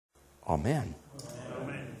Amen.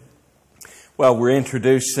 Amen. Well, we're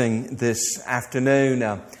introducing this afternoon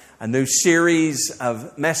a new series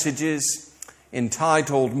of messages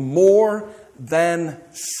entitled More Than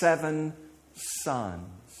 7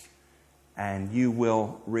 Sons. And you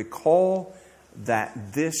will recall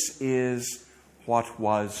that this is what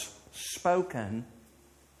was spoken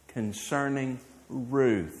concerning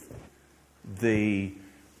Ruth, the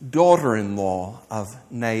daughter-in-law of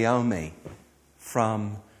Naomi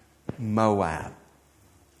from Moab.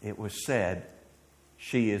 It was said,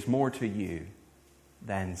 she is more to you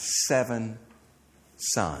than 7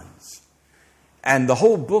 sons. And the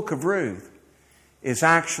whole book of Ruth is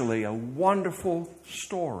actually a wonderful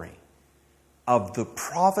story of the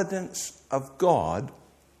providence of God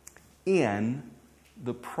in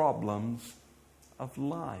the problems of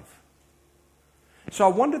life. So I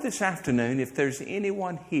wonder this afternoon if there's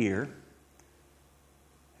anyone here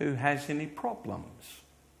who has any problems.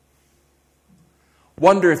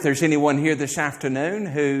 Wonder if there's anyone here this afternoon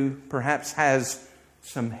who perhaps has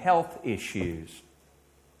some health issues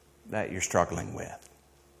that you're struggling with.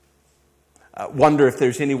 Wonder if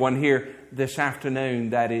there's anyone here this afternoon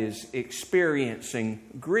that is experiencing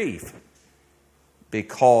grief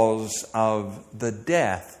because of the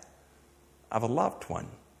death of a loved one.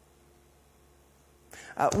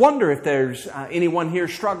 Wonder if there's anyone here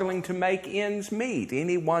struggling to make ends meet,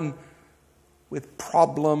 anyone with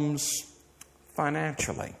problems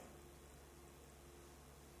financially.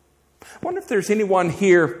 Wonder if there's anyone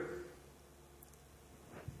here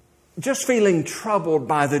just feeling troubled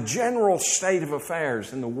by the general state of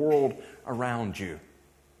affairs in the world around you.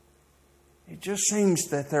 It just seems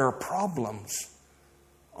that there are problems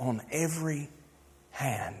on every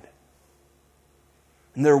hand.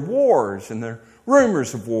 And there are wars, and there are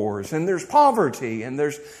rumors of wars, and there's poverty, and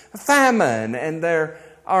there's famine, and there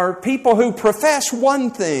are people who profess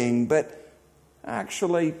one thing, but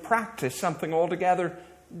actually practice something altogether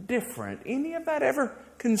different. Any of that ever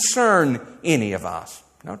concern any of us?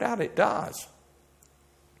 No doubt it does.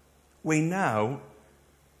 We know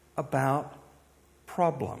about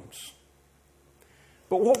problems.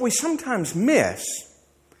 But what we sometimes miss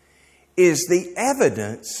is the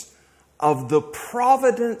evidence of the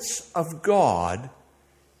providence of God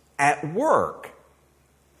at work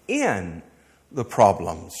in the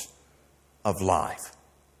problems of life.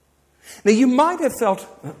 Now, you might have felt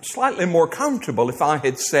slightly more comfortable if I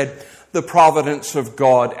had said the providence of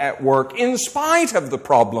God at work in spite of the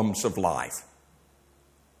problems of life.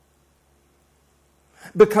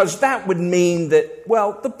 Because that would mean that,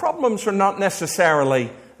 well, the problems are not necessarily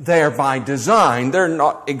there by design. They're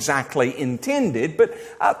not exactly intended, but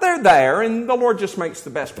they're there, and the Lord just makes the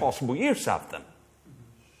best possible use of them.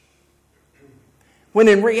 When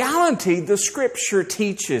in reality, the Scripture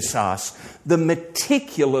teaches us the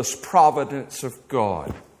meticulous providence of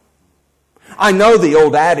God. I know the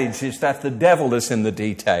old adage is that the devil is in the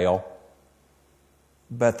detail,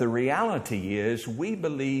 but the reality is we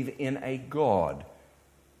believe in a God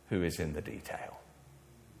who is in the detail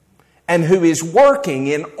and who is working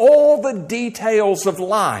in all the details of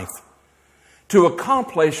life to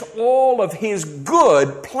accomplish all of His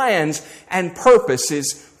good plans and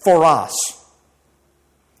purposes for us.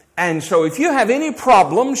 And so if you have any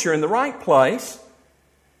problems, you're in the right place.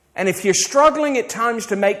 And if you're struggling at times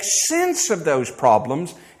to make sense of those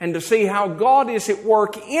problems and to see how God is at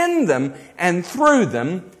work in them and through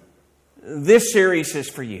them, this series is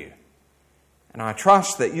for you. And I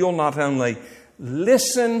trust that you'll not only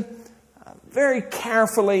listen very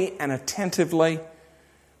carefully and attentively,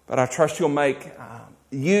 but I trust you'll make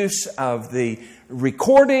use of the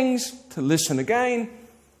recordings to listen again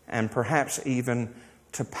and perhaps even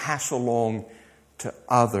to pass along to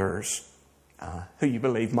others who you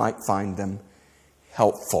believe might find them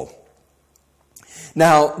helpful.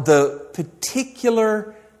 Now, the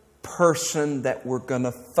particular person that we're going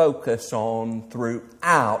to focus on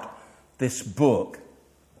throughout this book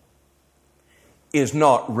is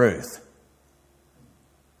not Ruth.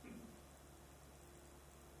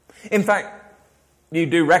 In fact, you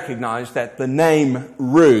do recognize that the name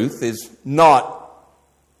Ruth is not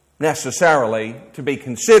necessarily to be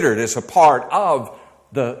considered as a part of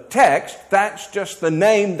the text. That's just the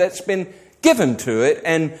name that's been given to it.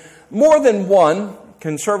 And more than one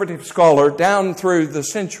conservative scholar down through the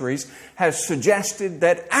centuries has suggested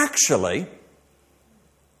that actually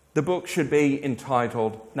the book should be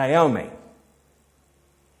entitled Naomi,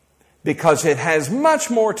 because it has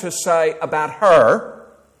much more to say about her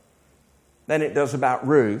than it does about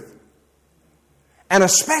Ruth. And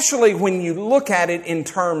especially when you look at it in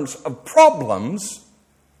terms of problems,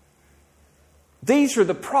 These are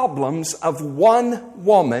the problems of one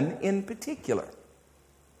woman in particular.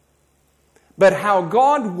 But how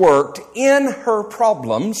God worked in her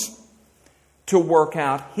problems to work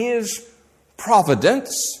out His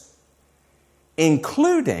providence,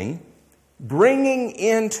 including bringing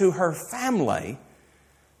into her family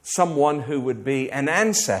someone who would be an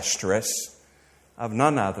ancestress of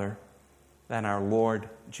none other than our Lord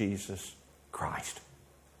Jesus Christ.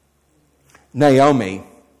 Naomi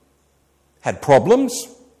had problems.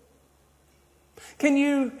 Can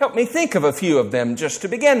you help me think of a few of them just to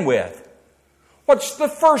begin with? What's the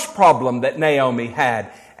first problem that Naomi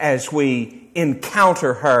had as we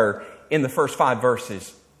encounter her in the first 5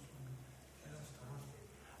 verses?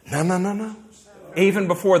 No. Even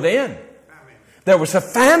before then, there was a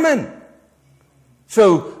famine.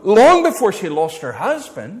 So long before she lost her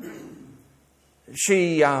husband,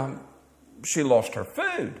 she lost her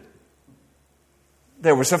food.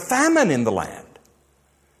 There was a famine in the land.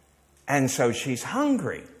 And so she's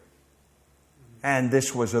hungry. And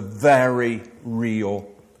this was a very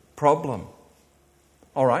real problem.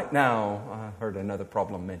 All right, now I heard another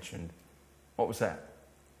problem mentioned. What was that?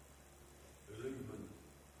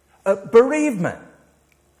 Bereavement.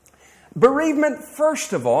 Bereavement,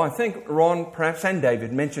 first of all, I think Ron, perhaps, and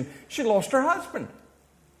David mentioned, she lost her husband.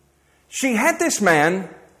 She had this man,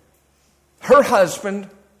 her husband,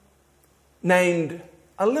 named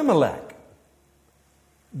Elimelech.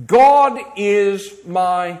 God is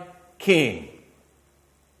my king.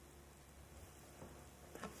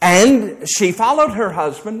 And she followed her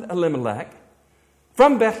husband, Elimelech,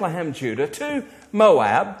 from Bethlehem, Judah, to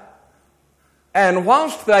Moab. And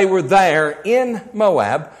whilst they were there in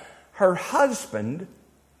Moab, her husband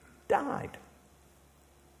died.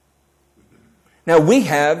 Now, we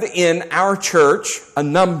have in our church a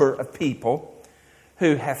number of people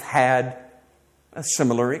who have had a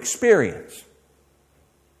similar experience.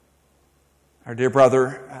 Our dear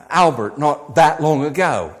brother Albert, not that long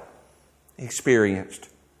ago, experienced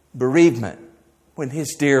bereavement when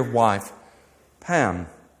his dear wife Pam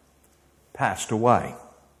passed away.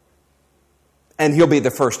 And he'll be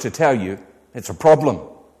the first to tell you it's a problem.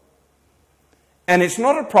 And it's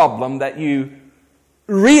not a problem that you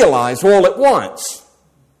realize all at once,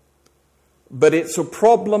 but it's a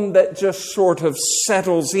problem that just sort of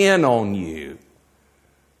settles in on you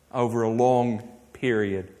over a long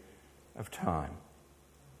period of time.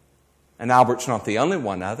 And Albert's not the only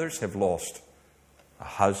one. Others have lost a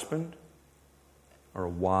husband or a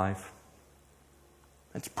wife.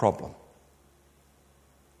 It's a problem.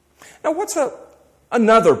 Now, what's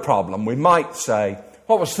another problem? We might say,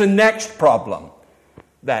 what was the next problem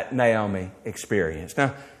that Naomi experienced?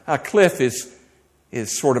 Now, Cliff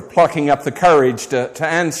is sort of plucking up the courage to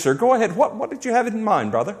answer. Go ahead. What did you have in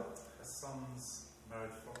mind, brother? Her sons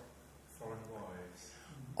married foreign wives.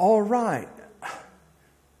 All right.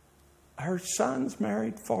 Her sons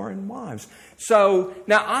married foreign wives. So,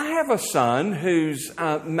 now I have a son who's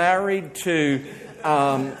married to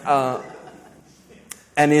an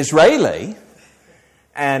Israeli,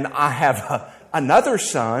 and I have another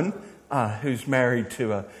son who's married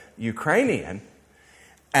to a Ukrainian,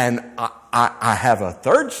 and I have a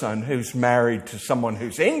third son who's married to someone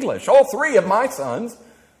who's English. All 3 of my sons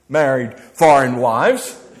married foreign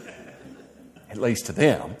wives, at least to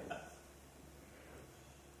them.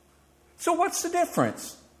 So what's the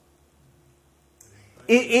difference?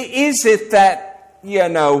 Is it that,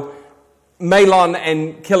 Mahlon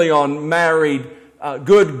and Chilion married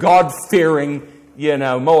good, God-fearing,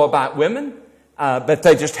 Moabite women, but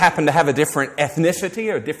they just happen to have a different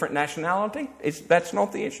ethnicity or a different nationality? That's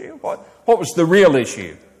not the issue? What was the real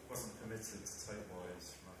issue? It wasn't permitted to take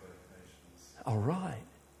wives from other nations. All right.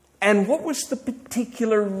 And what was the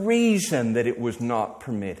particular reason that it was not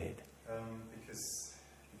permitted? Because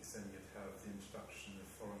then you'd have the introduction of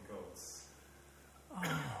foreign gods. Oh,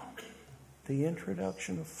 the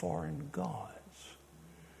introduction of foreign gods.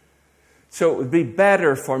 So it would be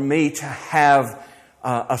better for me to have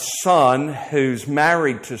a son who's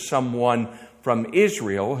married to someone from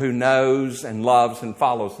Israel who knows and loves and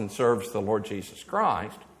follows and serves the Lord Jesus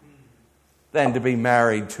Christ than to be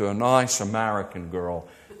married to a nice American girl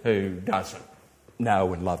who doesn't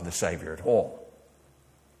know and love the Savior at all.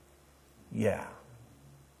 Yeah.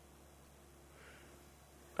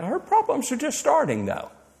 Her problems are just starting, though.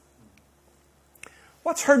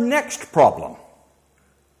 What's her next problem?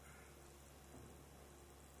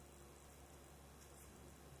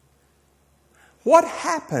 What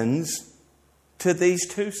happens to these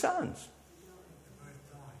 2 sons?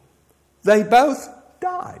 They both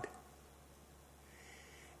died.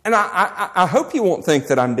 And I hope you won't think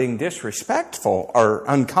that I'm being disrespectful or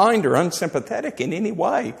unkind or unsympathetic in any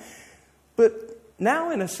way. But now,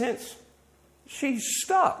 in a sense, she's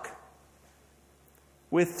stuck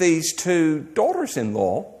with these two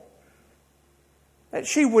daughters-in-law that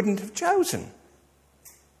she wouldn't have chosen.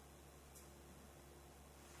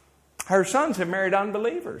 Her sons have married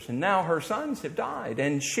unbelievers, and now her sons have died,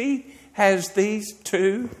 and she has these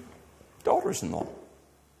two daughters-in-law.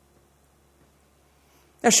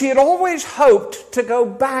 Now, she had always hoped to go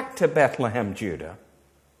back to Bethlehem, Judah.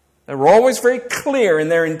 They were always very clear in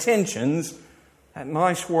their intentions. That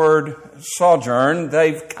nice word, sojourn.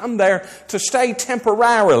 They've come there to stay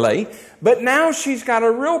temporarily. But now she's got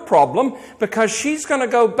a real problem because she's going to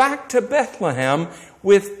go back to Bethlehem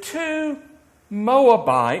with two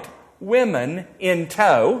Moabite women in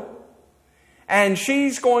tow. And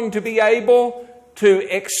she's going to be able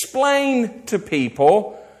to explain to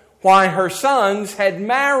people why her sons had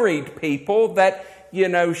married people that,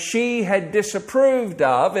 she had disapproved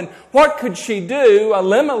of. And what could she do?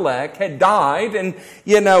 Elimelech had died, and,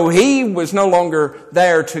 he was no longer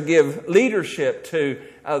there to give leadership to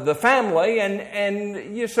the family.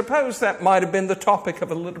 And you suppose that might have been the topic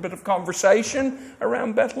of a little bit of conversation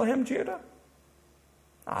around Bethlehem, Judah.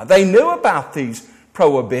 They knew about these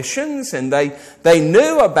prohibitions, and they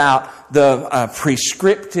knew about the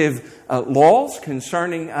prescriptive laws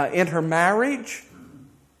concerning intermarriage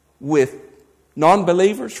with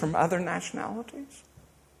non-believers from other nationalities.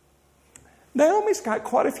 Naomi's got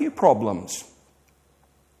quite a few problems.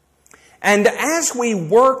 And as we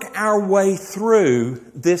work our way through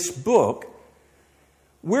this book,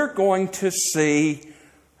 we're going to see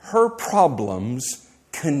her problems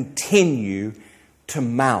continue to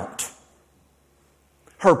mount.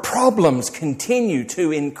 Her problems continue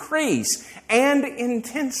to increase and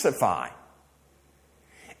intensify.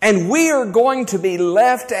 And we are going to be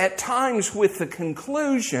left at times with the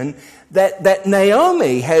conclusion that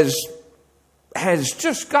Naomi has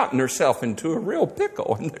just gotten herself into a real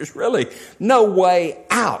pickle, and there's really no way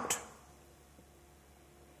out.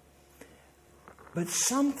 But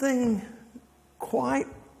something quite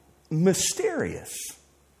mysterious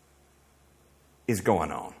is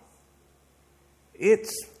going on.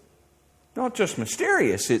 It's not just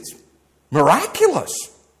mysterious, it's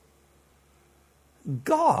miraculous.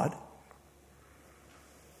 God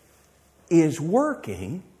is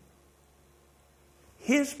working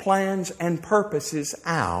His plans and purposes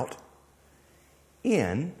out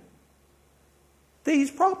in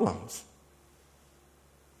these problems.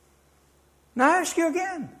 Now I ask you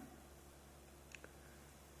again,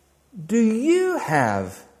 do you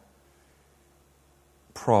have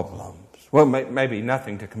problems? Well, maybe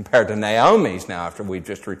nothing to compare to Naomi's now after we've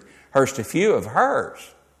just rehearsed a few of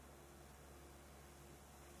hers.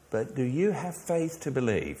 But do you have faith to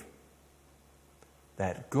believe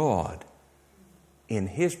that God, in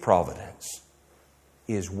His providence,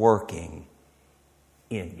 is working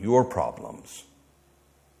in your problems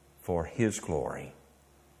for His glory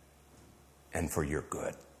and for your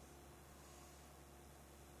good?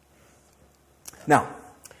 Now,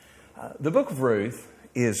 the book of Ruth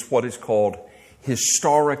is what is called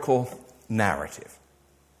historical narrative.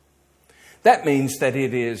 That means that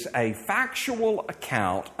it is a factual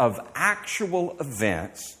account of actual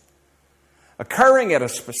events occurring at a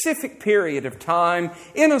specific period of time,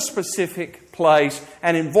 in a specific place,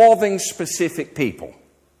 and involving specific people.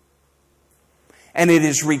 And it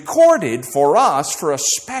is recorded for us for a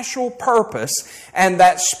special purpose, and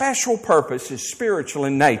that special purpose is spiritual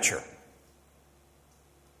in nature.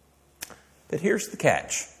 But here's the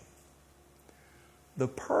catch. The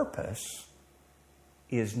purpose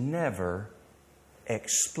is never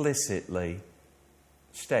explicitly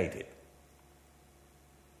stated.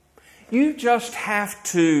 You just have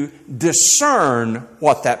to discern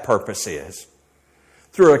what that purpose is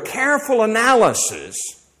through a careful analysis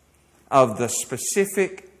of the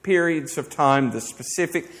specific periods of time, the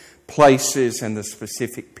specific places, and the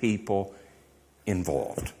specific people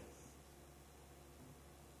involved.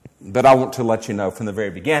 But I want to let you know from the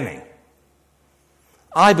very beginning,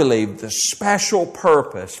 I believe the special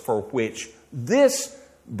purpose for which this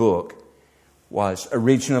book was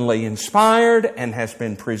originally inspired and has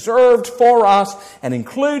been preserved for us and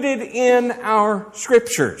included in our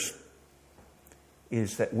Scriptures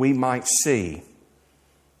is that we might see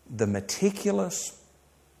the meticulous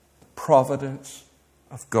providence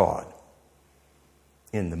of God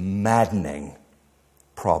in the maddening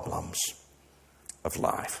problems of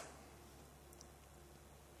life.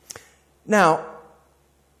 Now,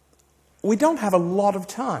 we don't have a lot of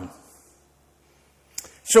time.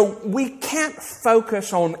 So we can't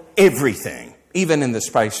focus on everything even in the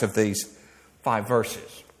space of these 5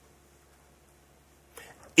 verses.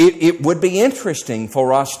 It would be interesting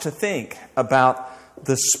for us to think about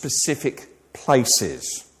the specific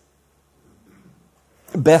places.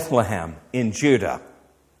 Bethlehem in Judah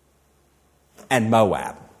and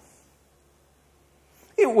Moab.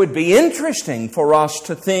 It would be interesting for us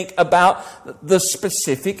to think about the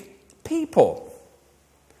specific people.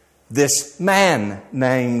 This man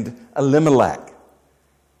named Elimelech,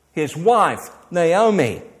 his wife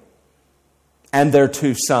Naomi, and their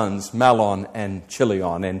 2 sons, Mahlon and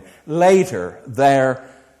Chilion, and later their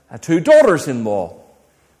 2 daughters-in-law,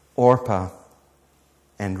 Orpah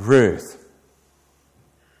and Ruth.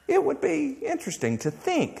 It would be interesting to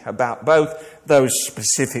think about both those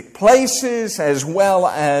specific places as well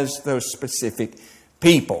as those specific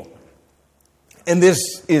people. And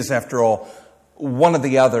this is, after all, one of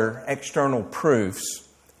the other external proofs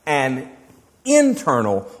and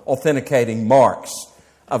internal authenticating marks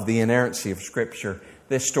of the inerrancy of Scripture.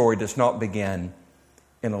 This story does not begin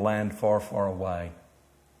in a land far, far away,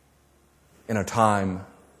 in a time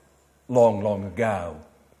long, long ago.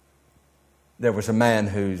 There was a man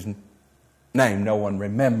whose name no one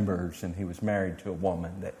remembers, and he was married to a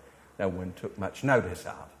woman that no one took much notice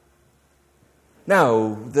of.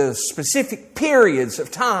 No, the specific periods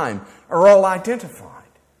of time are all identified.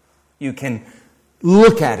 You can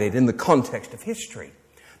look at it in the context of history.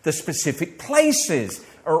 The specific places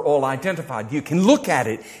are all identified. You can look at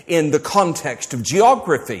it in the context of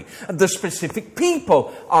geography. The specific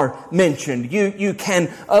people are mentioned. You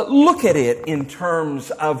can look at it in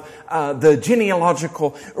terms of the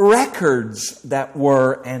genealogical records that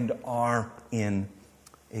were and are in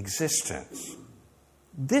existence.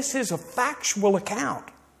 This is a factual account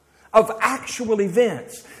of actual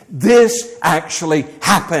events. This actually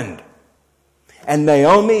happened. And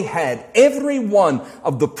Naomi had every one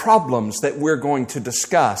of the problems that we're going to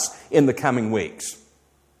discuss in the coming weeks.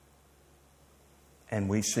 And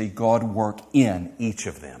we see God work in each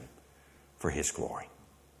of them for His glory.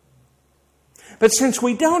 But since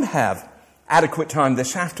we don't have adequate time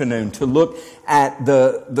this afternoon to look at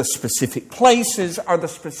the specific places or the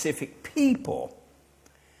specific people,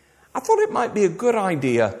 I thought it might be a good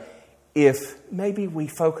idea if maybe we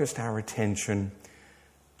focused our attention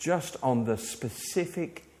just on the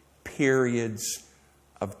specific periods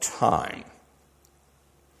of time.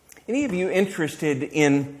 Any of you interested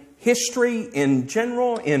in history in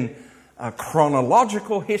general, in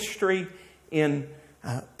chronological history in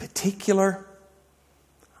particular?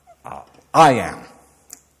 I am.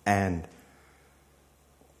 And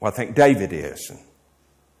well, I think David is.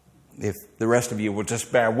 If the rest of you will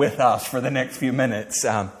just bear with us for the next few minutes,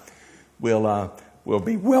 we'll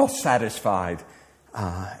be well satisfied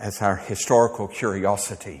as our historical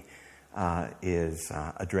curiosity is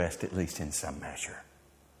addressed, at least in some measure.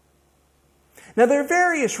 Now, there are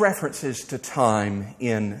various references to time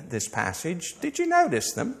in this passage. Did you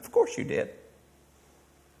notice them? Of course you did.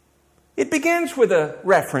 It begins with a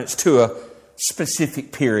reference to a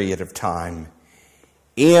specific period of time.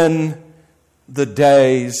 In the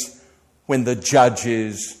days when the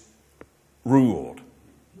judges ruled.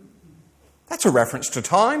 That's a reference to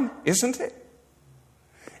time, isn't it?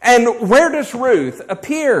 And where does Ruth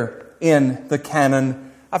appear in the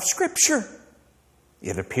canon of Scripture?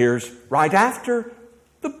 It appears right after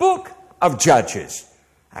the book of Judges.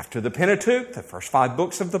 After the Pentateuch, the first 5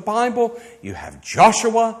 books of the Bible, you have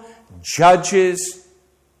Joshua, Judges,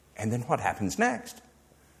 and then what happens next?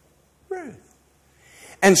 Ruth.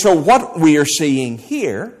 And so what we are seeing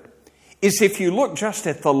here is, if you look just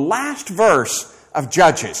at the last verse of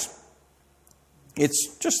Judges,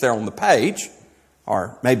 it's just there on the page,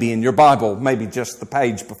 or maybe in your Bible, maybe just the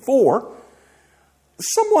page before.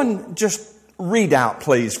 Someone just read out,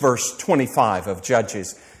 please, verse 25 of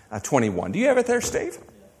Judges 21. Do you have it there, Steve?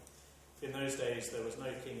 Yeah. In those days there was no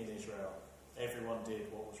king in Israel. Everyone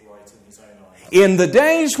did what was right in his own eyes. In the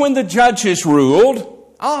days when the judges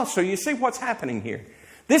ruled. So you see what's happening here.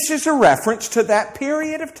 This is a reference to that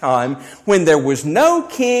period of time when there was no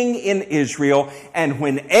king in Israel and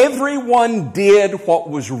when everyone did what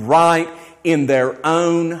was right in their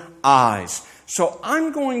own eyes. So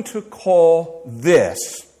I'm going to call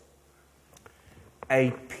this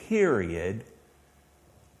a period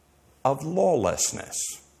of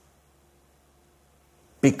lawlessness.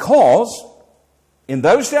 Because in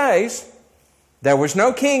those days, there was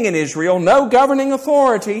no king in Israel, no governing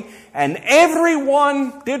authority, and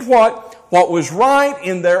everyone did what? What was right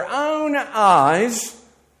in their own eyes.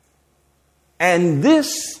 And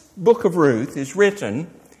this book of Ruth is written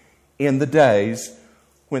in the days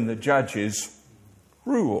when the judges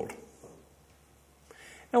ruled.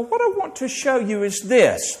 Now, what I want to show you is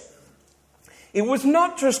this. It was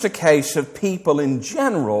not just a case of people in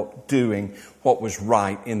general doing what was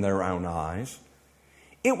right in their own eyes.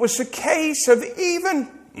 It was a case of even,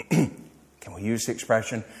 can we use the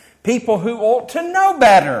expression, people who ought to know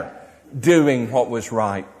better doing what was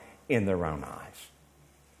right in their own eyes.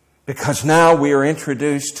 Because now we are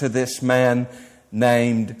introduced to this man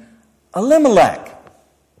named Elimelech.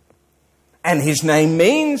 And his name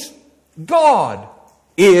means God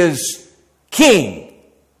is king.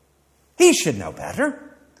 He should know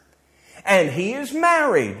better. And he is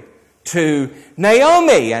married to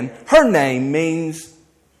Naomi, and her name means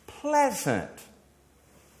pleasant,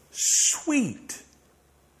 sweet.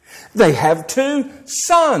 They have 2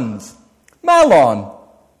 sons, Mahlon,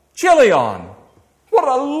 Chilion. What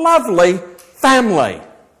a lovely family.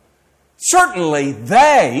 Certainly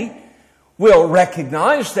they will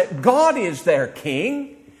recognize that God is their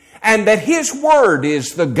king and that His word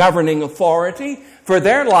is the governing authority for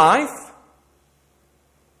their life.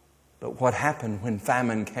 But what happened when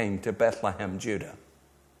famine came to Bethlehem, Judah?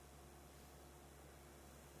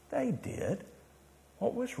 They did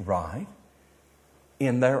what was right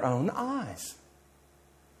in their own eyes.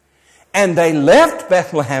 And they left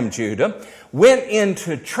Bethlehem, Judah, went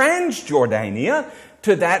into Transjordania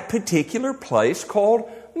to that particular place called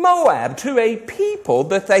Moab, to a people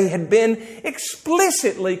that they had been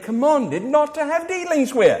explicitly commanded not to have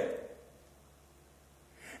dealings with.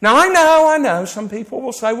 Now, I know, some people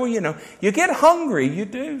will say, well, you get hungry, you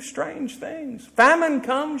do strange things. Famine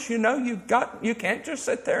comes, you can't just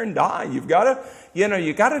sit there and die. You've got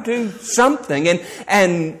to do something.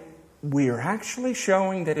 And we are actually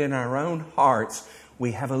showing that in our own hearts,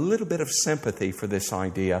 we have a little bit of sympathy for this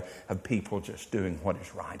idea of people just doing what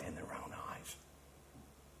is right in their own eyes.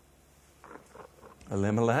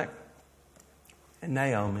 Elimelech and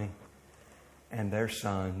Naomi and their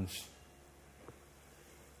sons,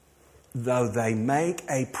 though they make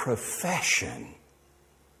a profession,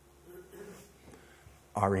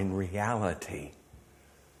 are in reality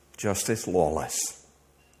just as lawless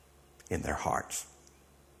in their hearts.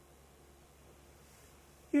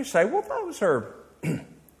 You say, well,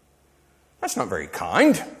 that's not very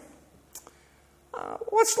kind.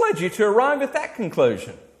 What's led you to arrive at that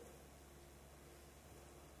conclusion?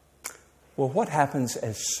 Well, what happens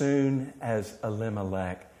as soon as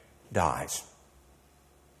Elimelech dies?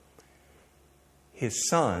 His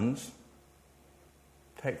sons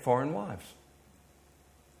take foreign wives.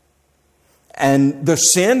 And the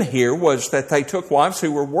sin here was that they took wives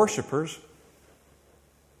who were worshipers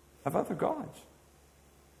of other gods.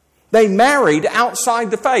 They married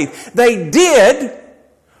outside the faith. They did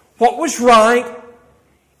what was right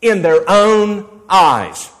in their own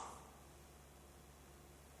eyes.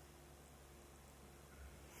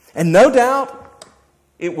 And no doubt,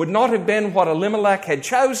 it would not have been what Elimelech had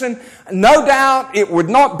chosen. No doubt it would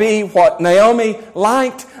not be what Naomi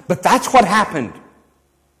liked, but that's what happened.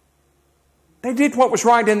 They did what was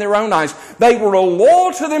right in their own eyes. They were a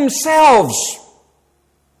law to themselves.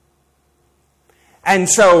 And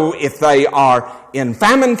so if they are in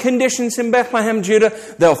famine conditions in Bethlehem, Judah,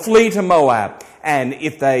 they'll flee to Moab. And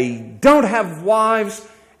if they don't have wives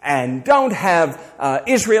and don't have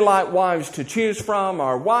Israelite wives to choose from,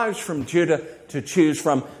 or wives from Judah to choose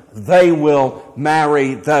from, they will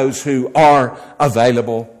marry those who are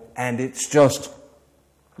available. And it's just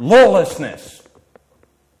lawlessness.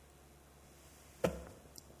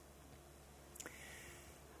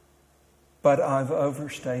 But I've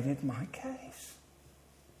overstated my case.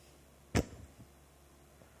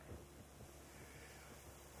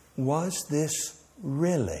 Was this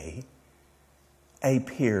really a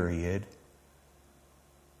period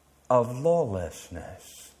of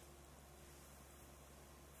lawlessness?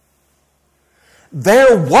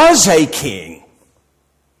 There was a king,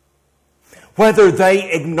 whether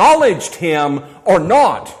they acknowledged him or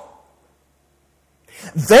not.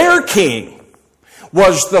 Their king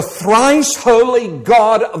was the thrice holy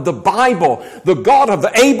God of the Bible, the God of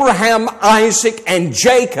Abraham, Isaac, and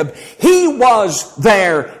Jacob. He was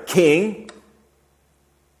their king.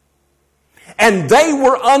 And they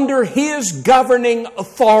were under His governing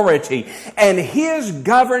authority. And His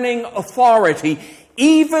governing authority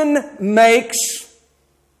even makes,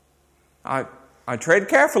 I tread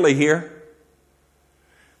carefully here,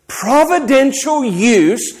 providential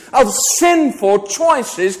use of sinful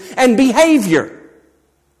choices and behavior.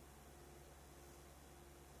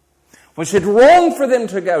 Was it wrong for them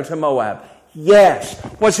to go to Moab? Yes.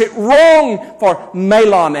 Was it wrong for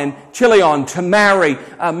Mahlon and Chilion to marry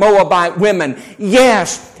Moabite women?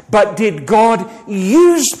 Yes. But did God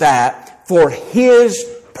use that for His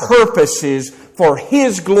purposes, for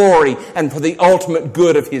His glory and for the ultimate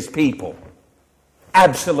good of His people.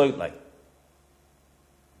 Absolutely.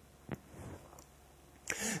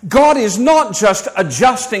 God is not just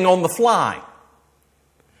adjusting on the fly.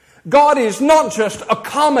 God is not just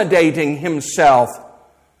accommodating Himself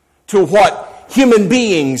to what human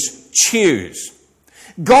beings choose.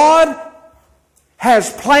 God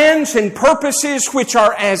has plans and purposes which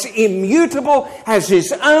are as immutable as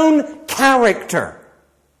His own character.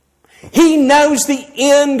 He knows the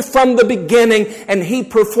end from the beginning, and He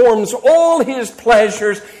performs all His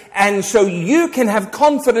pleasures. And so you can have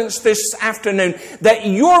confidence this afternoon that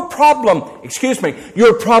your problems,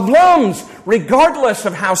 regardless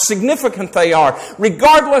of how significant they are,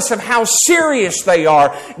 regardless of how serious they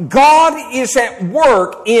are, God is at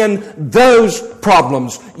work in those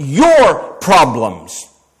problems, your problems,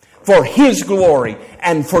 for His glory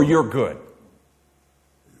and for your good.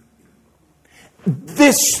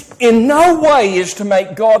 This in no way is to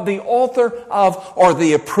make God the author of or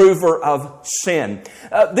the approver of sin.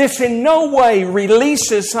 This in no way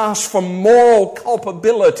releases us from moral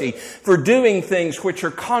culpability for doing things which are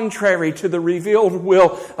contrary to the revealed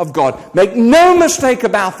will of God. Make no mistake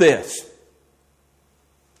about this.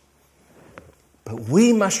 But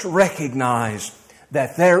we must recognize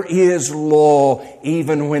that there is law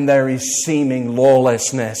even when there is seeming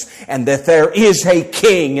lawlessness, and that there is a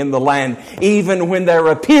king in the land even when there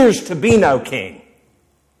appears to be no king.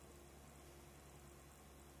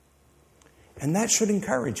 And that should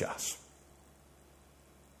encourage us.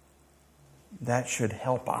 That should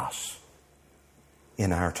help us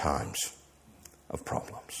in our times of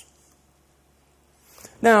problems.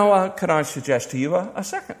 Now, could I suggest to you a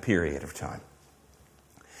second period of time?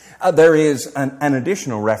 There is an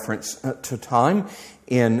additional reference to time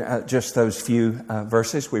in just those few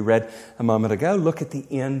verses we read a moment ago. Look at the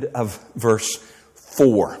end of verse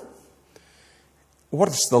 4. What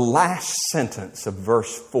does the last sentence of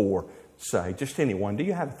verse 4 say? Just anyone. Do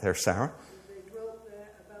you have it there, Sarah? They dwelt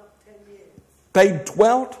there about 10 years. They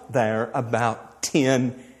dwelt there about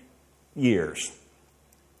 10 years.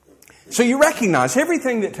 So you recognize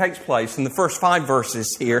everything that takes place in the first 5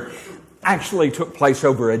 verses here actually took place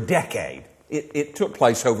over a decade. It took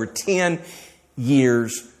place over 10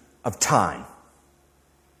 years of time.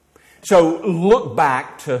 So look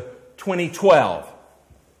back to 2012,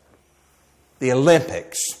 the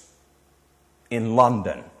Olympics in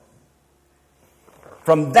London.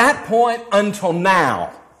 From that point until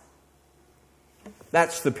now,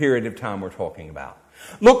 that's the period of time we're talking about.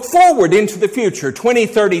 Look forward into the future,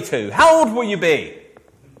 2032. How old will you be?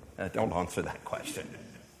 Don't answer that question.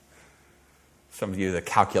 Some of you, the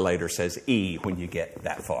calculator says E when you get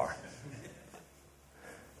that far.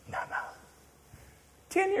 No.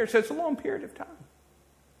 10 years, that's a long period of time.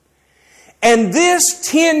 And this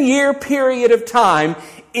 10-year period of time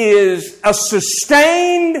is a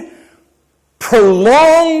sustained,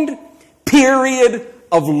 prolonged period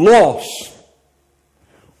of loss.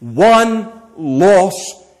 One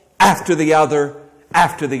loss after the other,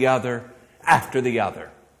 after the other, after the other.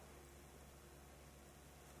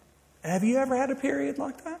 Have you ever had a period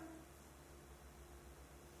like that?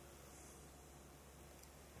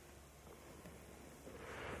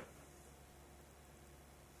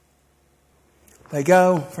 They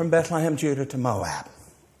go from Bethlehem, Judah to Moab.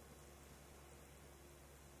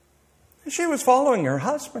 She was following her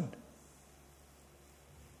husband.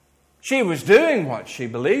 She was doing what she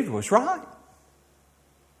believed was right.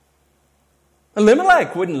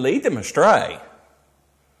 Elimelech wouldn't lead them astray.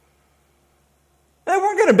 They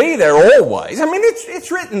weren't going to be there always. I mean,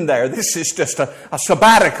 it's written there. This is just a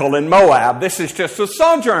sabbatical in Moab. This is just a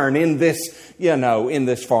sojourn in this, in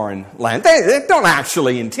this foreign land. They don't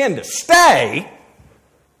actually intend to stay.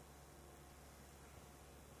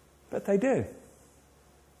 But they do.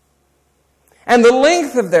 And the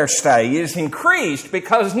length of their stay is increased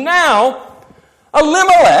because now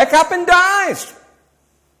Elimelech up and dies.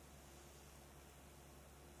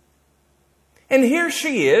 And here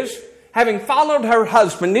she is, having followed her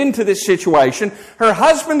husband into this situation. Her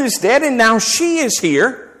husband is dead and now she is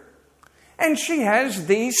here. And she has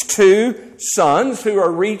these 2 sons who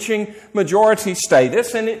are reaching majority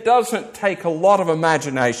status. And it doesn't take a lot of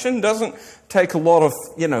imagination, doesn't take a lot of,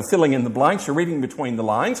 filling in the blanks or reading between the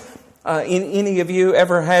lines. Any of you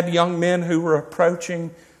ever had young men who were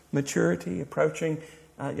approaching maturity, approaching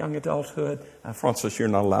young adulthood? Francis, you're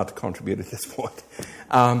not allowed to contribute at this point.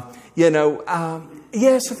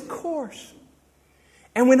 Yes, of course.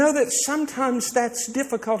 And we know that sometimes that's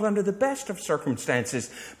difficult under the best of circumstances.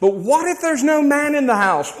 But what if there's no man in the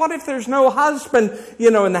house? What if there's no husband,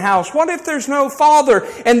 in the house? What if there's no father?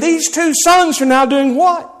 And these 2 sons are now doing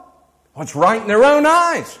what? what's right in their own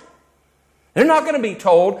eyes. They're not going to be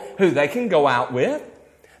told who they can go out with.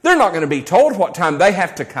 They're not going to be told what time they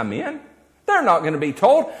have to come in. They're not going to be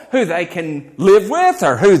told who they can live with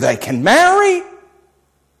or who they can marry.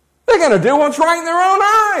 They're going to do what's right in their own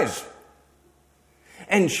eyes.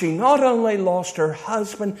 And she not only lost her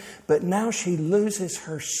husband, but now she loses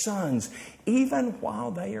her sons, even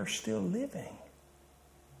while they are still living.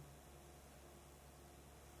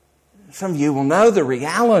 Some of you will know the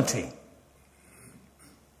reality,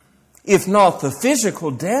 if not the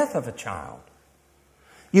physical death of a child.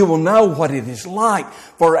 You will know what it is like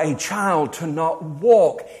for a child to not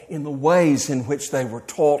walk in the ways in which they were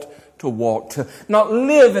taught to walk, to not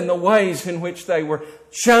live in the ways in which they were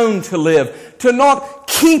shown to live, to not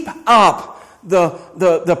keep up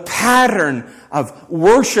the pattern of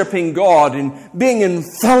worshiping God and being in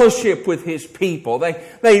fellowship with His people.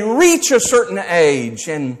 They reach a certain age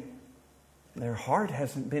and their heart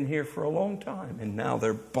hasn't been here for a long time, and now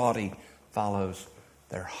their body follows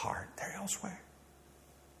their heart. They're elsewhere.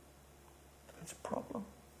 That's a problem.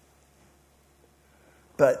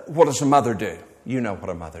 But what does a mother do? You know what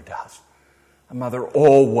a mother does. A mother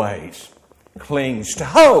always clings to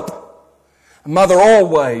hope. A mother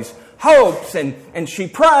always hopes and she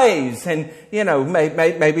prays, and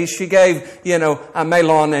maybe she gave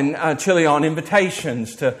Malon and Chilion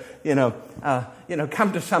invitations to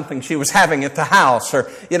come to something she was having at the house, or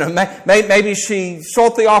maybe she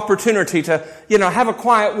sought the opportunity to have a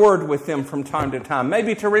quiet word with them from time to time,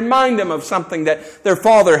 maybe to remind them of something that their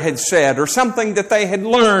father had said or something that they had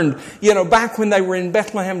learned back when they were in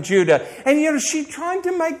Bethlehem, Judah. And she tried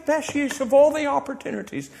to make best use of all the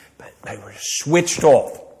opportunities, but they were switched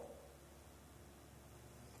off.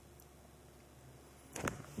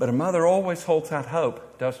 But a mother always holds out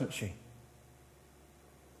hope, doesn't she?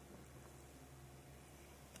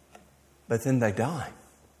 But then they die.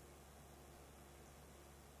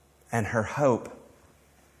 And her hope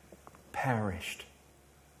perished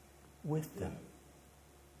with them.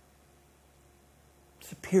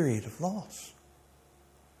 It's a period of loss.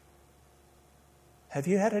 Have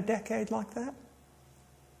you had a decade like that?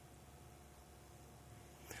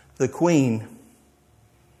 The Queen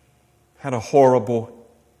had a horrible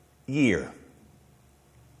year.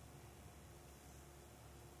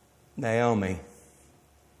 Naomi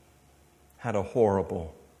had a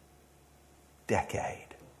horrible decade.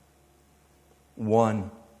 One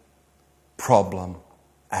problem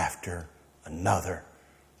after another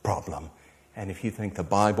problem. And if you think the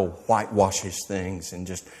Bible whitewashes things and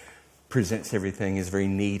just presents everything as very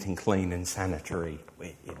neat and clean and sanitary,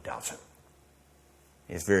 it doesn't.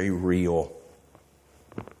 It's very real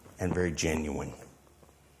and very genuine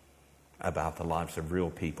about the lives of real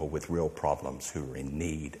people with real problems who are in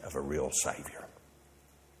need of a real Savior.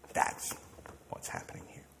 That's what's happening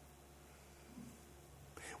here.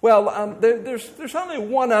 Well, there's only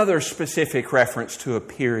one other specific reference to a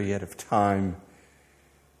period of time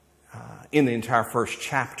in the entire first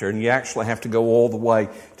chapter, and you actually have to go all the way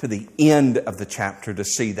to the end of the chapter to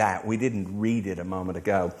see that. We didn't read it a moment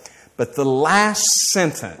ago. But the last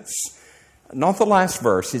sentence, not the last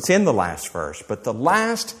verse, it's in the last verse, but the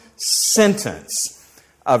last sentence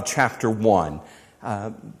of chapter 1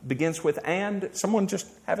 begins with "and." Someone just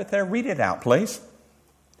have it there. Read it out, please.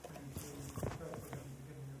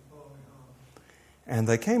 And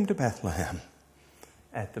they came to Bethlehem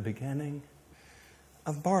at the beginning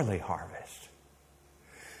of barley harvest.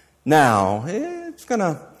 Now, it's going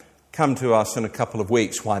to come to us in a couple of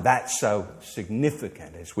weeks why that's so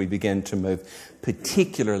significant as we begin to move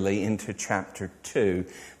particularly into chapter 2.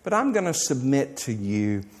 But I'm going to submit to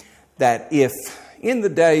you that if in the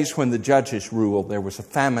days when the judges ruled there was a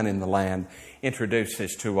famine in the land,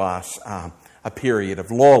 introduces to us a period of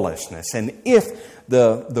lawlessness. And if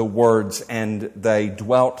the words "and they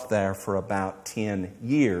dwelt there for about 10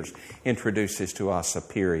 years" introduces to us a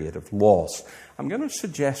period of loss, I'm going to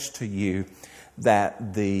suggest to you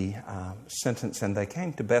that the sentence "and they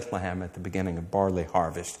came to Bethlehem at the beginning of barley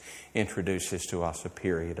harvest" introduces to us a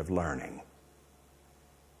period of learning.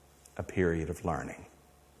 A period of learning.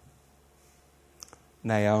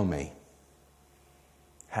 Naomi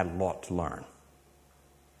had a lot to learn.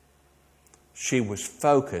 She was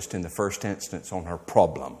focused in the first instance on her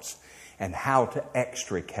problems and how to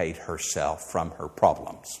extricate herself from her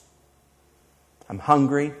problems. I'm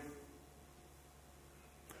hungry.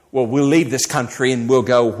 Well, we'll leave this country and we'll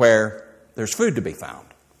go where there's food to be found.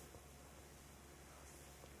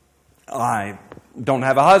 I don't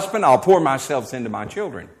have a husband. I'll pour myself into my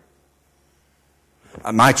children.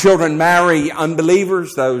 My children marry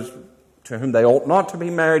unbelievers, those to whom they ought not to be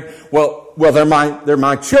married. Well, they're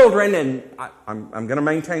my children, and I'm going to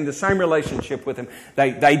maintain the same relationship with them.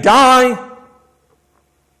 They die.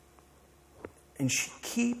 And she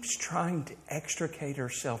keeps trying to extricate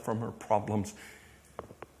herself from her problems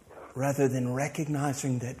rather than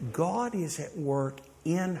recognizing that God is at work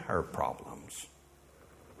in her problems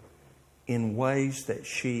in ways that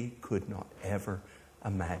she could not ever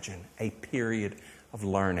imagine. A period of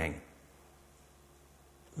learning.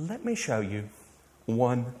 Let me show you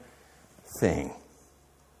one thing.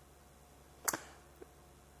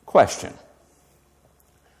 Question.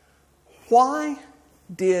 Why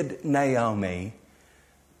did Naomi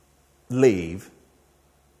leave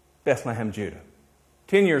Bethlehem, Judah?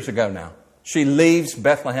 10 years ago now. She leaves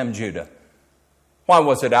Bethlehem, Judah. Why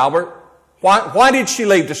was it, Albert? Why did she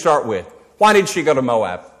leave to start with? Why did she go to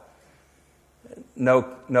Moab? No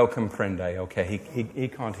comprende. Okay, he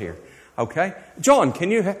can't hear. Okay? John,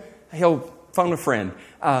 he'll phone a friend.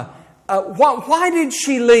 Why did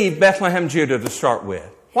she leave Bethlehem, Judah to start with?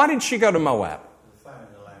 Why did she go to Moab? Famine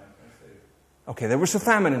in the land, no food. Okay, there was a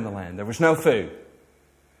famine in the land. There was no food.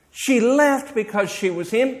 She left because she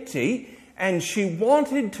was empty and she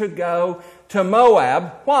wanted to go to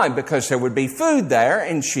Moab. Why? Because there would be food there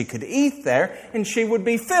and she could eat there and she would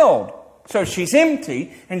be filled. So she's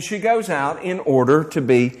empty and she goes out in order to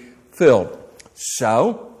be filled.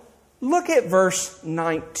 So, look at verse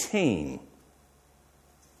 19.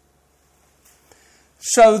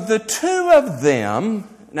 So the two of them,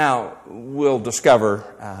 now we'll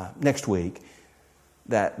discover next week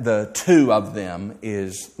that the two of them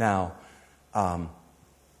is now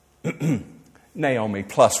Naomi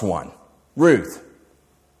plus one, Ruth.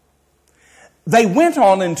 They went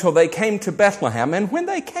on until they came to Bethlehem, and when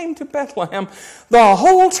they came to Bethlehem, the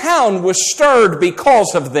whole town was stirred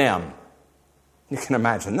because of them. You can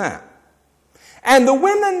imagine that. And the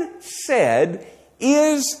women said,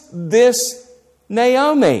 "Is this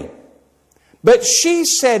Naomi?" But she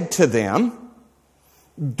said to them,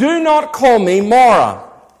 "Do not call me Mara,"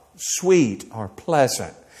 sweet or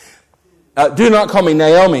pleasant. Do not call me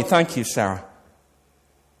Naomi. Thank you, Sarah.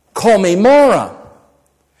 Call me Mara.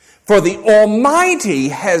 For the Almighty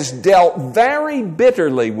has dealt very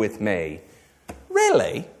bitterly with me.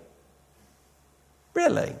 Really?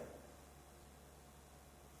 Really?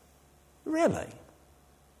 Really?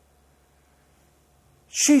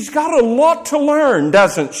 She's got a lot to learn,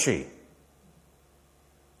 doesn't she?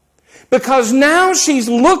 Because now she's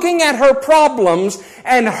looking at her problems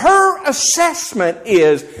and her assessment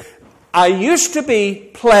is, I used to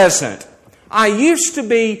be pleasant. I used to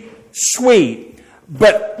be sweet.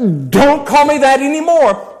 But don't call me that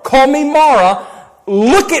anymore. Call me Mara.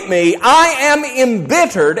 Look at me. I am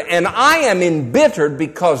embittered, and I am embittered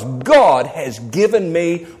because God has given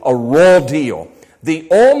me a raw deal. The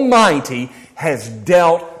Almighty has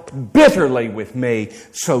dealt bitterly with me.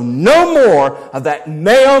 So no more of that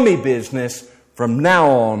Naomi business. From now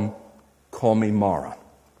on, call me Mara.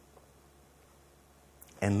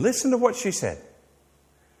 And listen to what she said.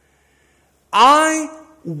 I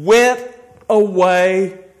went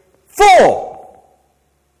away full,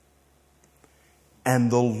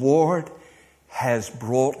 and the Lord has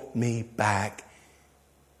brought me back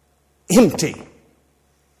empty.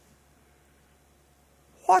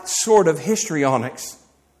 What sort of histrionics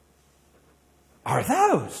are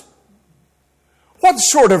those? What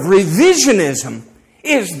sort of revisionism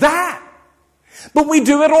is that? But we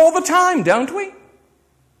do it all the time, don't we?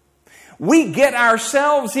 We get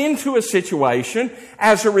ourselves into a situation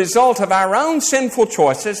as a result of our own sinful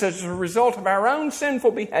choices, as a result of our own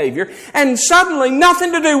sinful behavior, and suddenly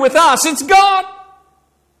nothing to do with us. It's God.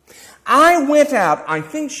 I went out. I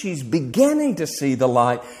think she's beginning to see the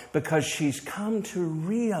light because she's come to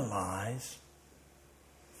realize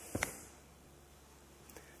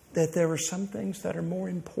that there are some things that are more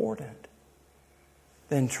important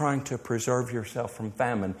than trying to preserve yourself from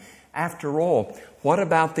famine. After all, what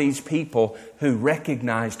about these people who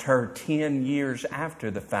recognized her 10 years after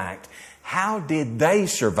the fact? How did they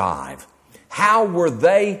survive? How were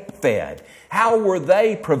they fed? How were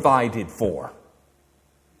they provided for?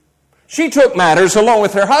 She took matters along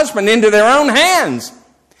with her husband into their own hands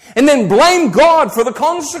and then blamed God for the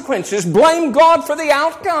consequences, blamed God for the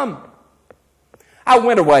outcome. I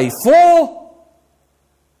went away full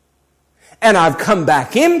and I've come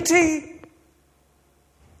back empty.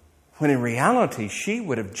 When in reality, she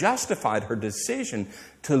would have justified her decision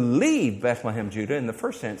to leave Bethlehem, Judah in the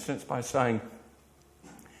first instance by saying,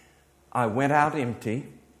 I went out empty,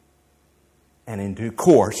 and in due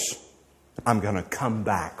course, I'm going to come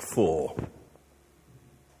back full.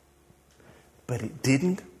 But it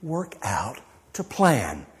didn't work out to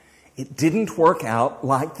plan. It didn't work out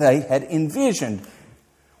like they had envisioned.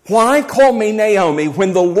 Why call me Naomi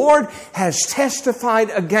when the Lord has testified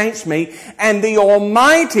against me and the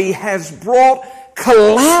Almighty has brought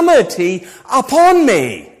calamity upon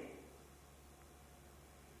me?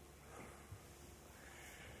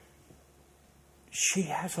 She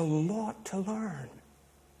has a lot to learn.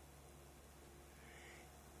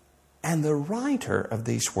 And the writer of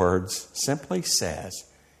these words simply says,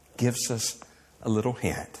 gives us a little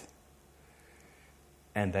hint.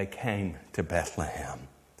 And they came to Bethlehem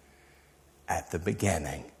at the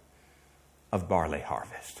beginning of barley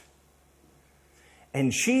harvest.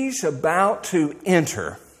 And she's about to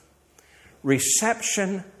enter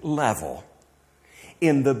reception level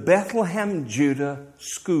in the Bethlehem, Judah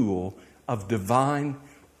school of divine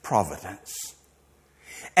providence.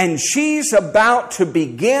 And she's about to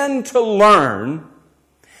begin to learn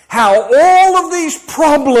how all of these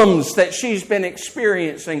problems that she's been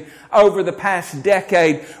experiencing over the past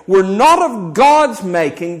decade were not of God's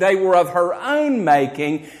making, they were of her own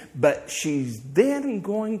making. But she's then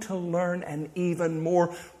going to learn an even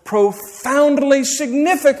more profoundly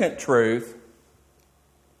significant truth,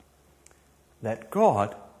 that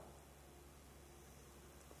God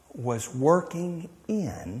was working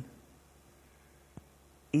in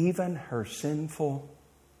even her sinful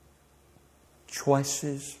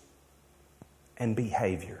choices and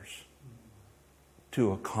behaviors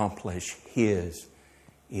to accomplish His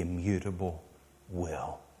immutable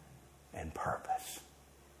will and purpose.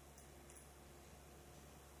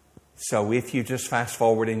 So if you just fast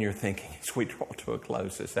forward in your thinking as we draw to a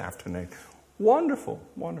close this afternoon, wonderful,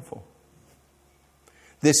 wonderful.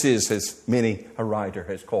 This is, as many a writer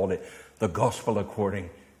has called it, the gospel according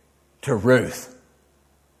to Ruth.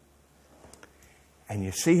 And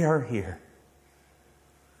you see her here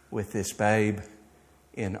with this babe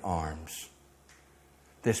in arms.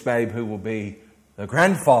 This babe who will be the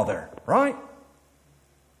grandfather, right,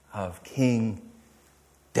 of King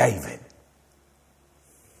David.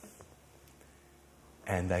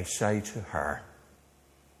 And they say to her,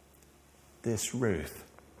 this Ruth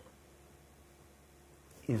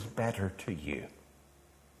is better to you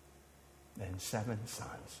than 7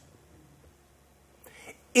 sons.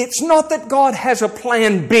 It's not that God has a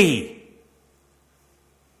plan B.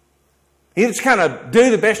 You just kind of do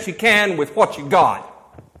the best you can with what you got.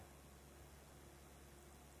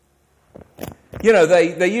 You know,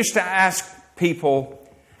 they used to ask people,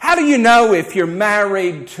 how do you know if you're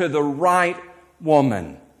married to the right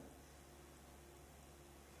woman?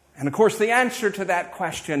 And of course, the answer to that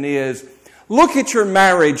question is, look at your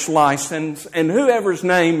marriage license, and whoever's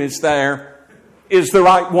name is there is the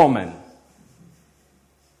right woman.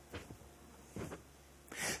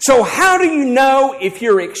 So how do you know if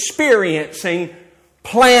you're experiencing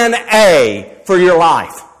plan A for your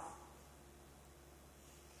life?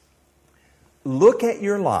 Look at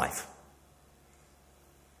your life.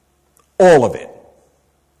 All of it.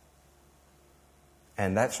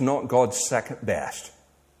 And that's not God's second best.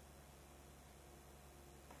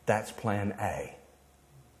 That's plan A.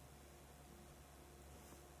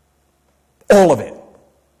 All of it.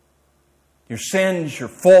 Your sins, your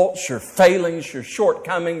faults, your failings, your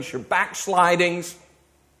shortcomings, your backslidings.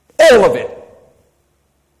 All of it.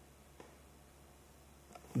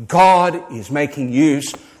 God is making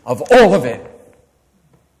use of all of it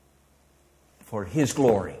for His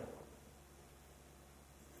glory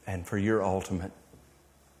and for your ultimate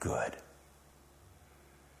good.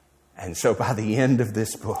 And so by the end of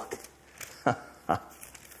this book,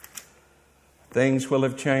 things will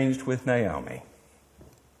have changed with Naomi.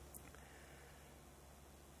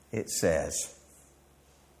 It says,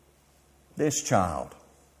 this child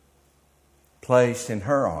placed in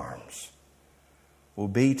her arms will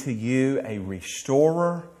be to you a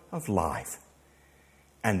restorer of life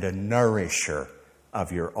and a nourisher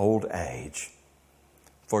of your old age.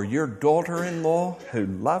 For your daughter-in-law who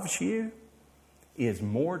loves you is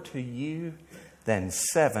more to you than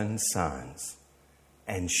 7 sons,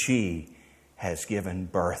 and she has given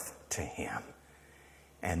birth to him.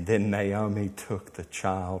 And then Naomi took the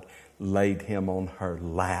child, laid him on her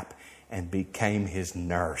lap, and became his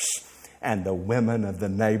nurse. And the women of the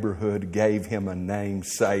neighborhood gave him a name,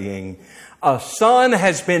 saying, a son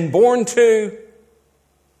has been born to...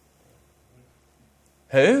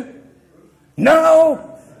 Who?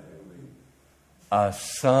 No! A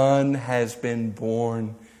son has been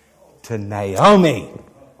born to Naomi.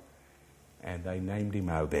 And they named him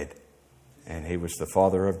Obed. And he was the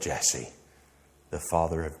father of Jesse, the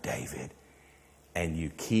father of David. And you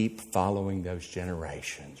keep following those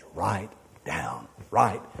generations right down,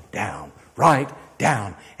 right down, right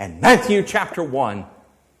down. And Matthew chapter 1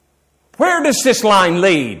 Where does this line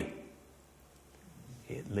lead?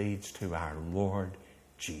 It leads to our Lord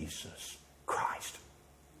Jesus Christ.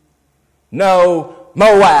 No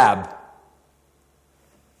Moab.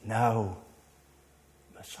 No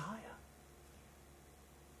Messiah.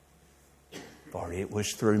 For it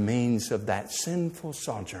was through means of that sinful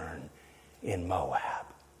sojourn in Moab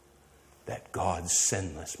that God's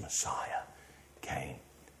sinless Messiah came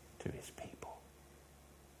to His people.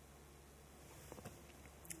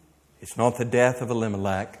 It's not the death of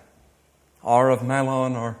Elimelech or of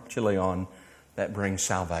Mahlon or Chilion that brings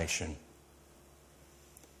salvation,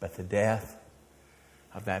 but the death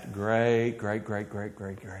of that great grandson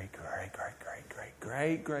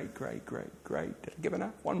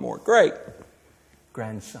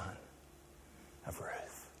of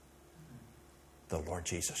Ruth, the Lord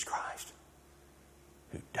Jesus Christ,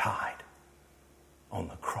 who died on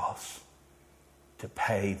the cross to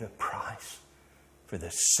pay the price for the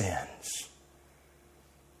sins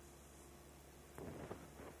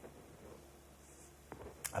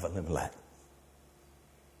of Elimelech,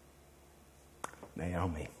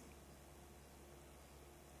 Naomi,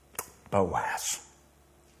 Boaz,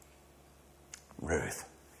 Ruth,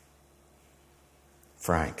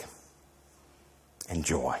 Frank, and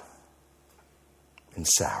Joy, and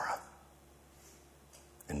Sarah,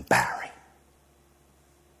 and Barry.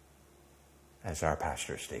 As our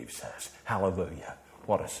pastor Steve says, hallelujah,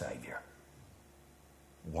 what a Savior.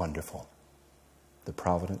 Wonderful, the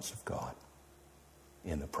providence of God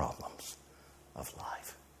in the problems of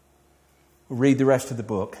life. We'll read the rest of the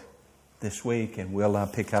book this week, and we'll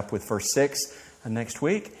pick up with verse 6 next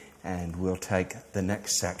week, and we'll take the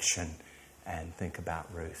next section and think about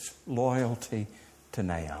Ruth's loyalty to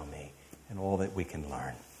Naomi and all that we can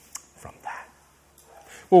learn from that.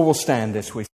 Well, we'll stand as we